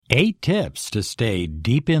8 tips to stay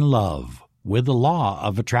deep in love with the law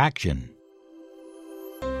of attraction.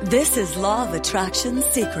 This is Law of Attraction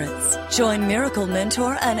Secrets. Join Miracle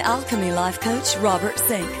Mentor and Alchemy Life Coach Robert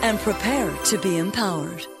Zink and prepare to be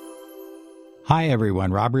empowered. Hi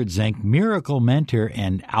everyone, Robert Zink, Miracle Mentor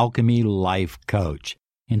and Alchemy Life Coach.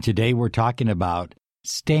 And today we're talking about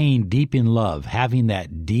staying deep in love, having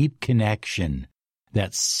that deep connection,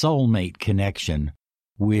 that soulmate connection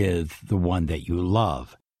with the one that you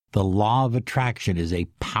love. The law of attraction is a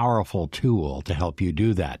powerful tool to help you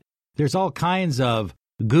do that. There's all kinds of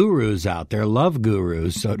gurus out there, love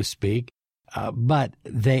gurus, so to speak, but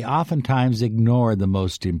they oftentimes ignore the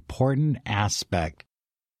most important aspect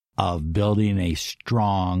of building a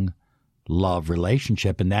strong love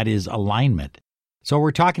relationship, and that is alignment. So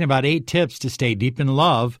we're talking about 8 tips to stay deep in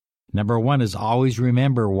love. Number 1 is always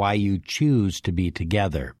remember why you choose to be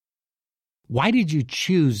together. Why did you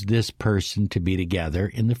choose this person to be together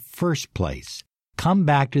in the first place? Come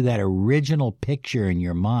back to that original picture in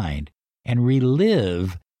your mind and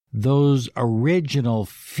relive those original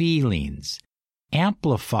feelings.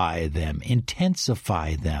 Amplify them,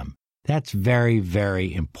 intensify them. That's very,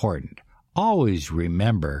 very important. Always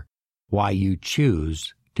remember why you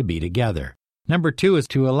choose to be together. Number 2 is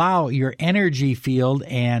to allow your energy field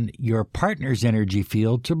and your partner's energy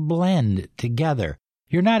field to blend together.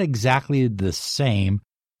 You're not exactly the same,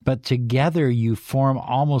 but together you form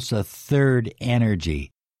almost a third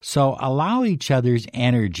energy. So allow each other's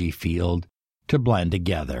energy field to blend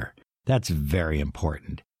together. That's very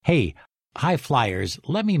important. Hey, high flyers,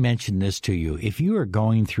 let me mention this to you. If you are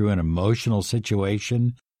going through an emotional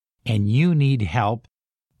situation and you need help,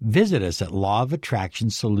 visit us at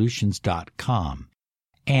lawofattractionsolutions.com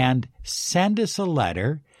and send us a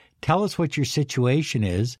letter. Tell us what your situation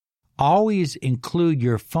is. Always include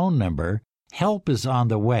your phone number. Help is on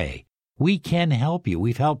the way. We can help you.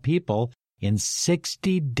 We've helped people in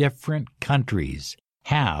 60 different countries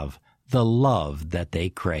have the love that they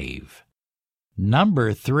crave.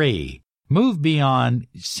 Number 3, move beyond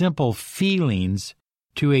simple feelings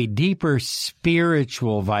to a deeper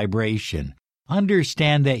spiritual vibration.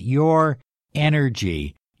 Understand that your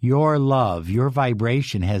energy, your love, your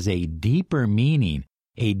vibration has a deeper meaning,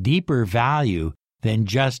 a deeper value than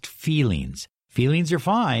just feelings. Feelings are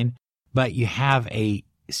fine, but you have a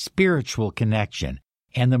spiritual connection.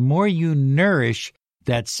 And the more you nourish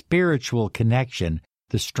that spiritual connection,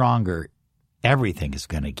 the stronger everything is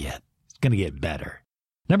going to get. It's going to get better.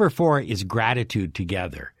 Number 4 is gratitude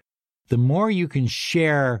together. The more you can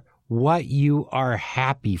share what you are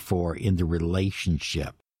happy for in the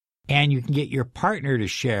relationship, and you can get your partner to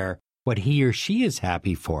share what he or she is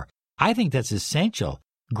happy for, I think that's essential.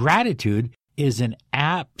 Gratitude is an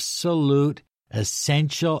absolute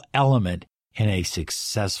essential element in a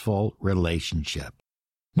successful relationship.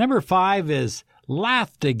 Number 5 is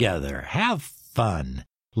laugh together. Have fun.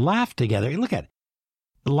 Laugh together. Look at it.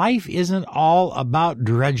 Life isn't all about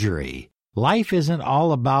drudgery. Life isn't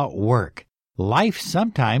all about work. Life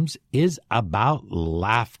sometimes is about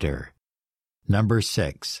laughter. Number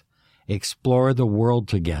 6, explore the world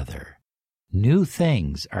together. New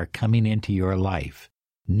things are coming into your life.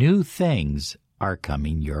 New things are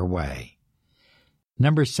coming your way.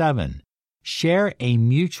 Number 7, share a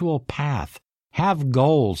mutual path. Have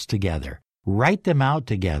goals together. Write them out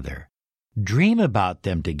together. Dream about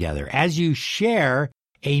them together. As you share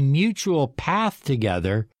a mutual path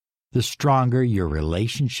together, the stronger your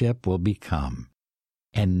relationship will become.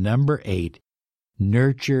 And number 8,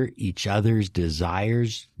 nurture each other's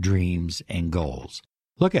desires, dreams, and goals.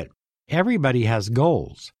 Look at, everybody has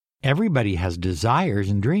goals. Everybody has desires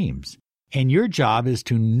and dreams. And your job is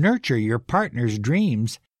to nurture your partner's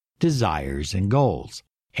dreams, desires, and goals.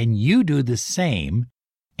 And you do the same,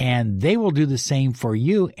 and they will do the same for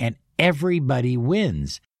you, and everybody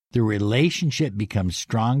wins. The relationship becomes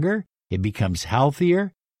stronger, it becomes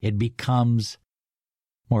healthier, it becomes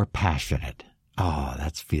more passionate. Oh,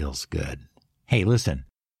 that feels good. Hey, listen,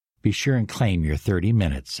 be sure and claim your 30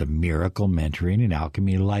 minutes of miracle mentoring and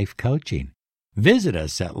alchemy life coaching. Visit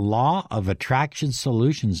us at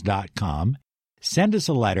lawofattractionsolutions.com. Send us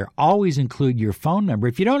a letter. Always include your phone number.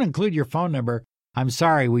 If you don't include your phone number, I'm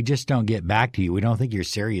sorry, we just don't get back to you. We don't think you're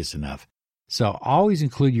serious enough. So always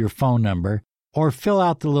include your phone number or fill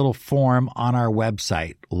out the little form on our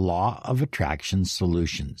website, Law of Attraction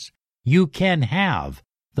Solutions. You can have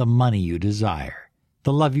the money you desire,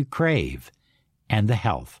 the love you crave, and the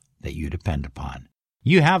health that you depend upon.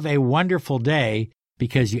 You have a wonderful day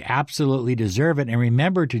because you absolutely deserve it. And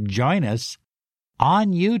remember to join us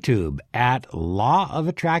on YouTube at Law of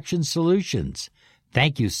Attraction Solutions.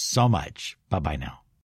 Thank you so much. Bye-bye now.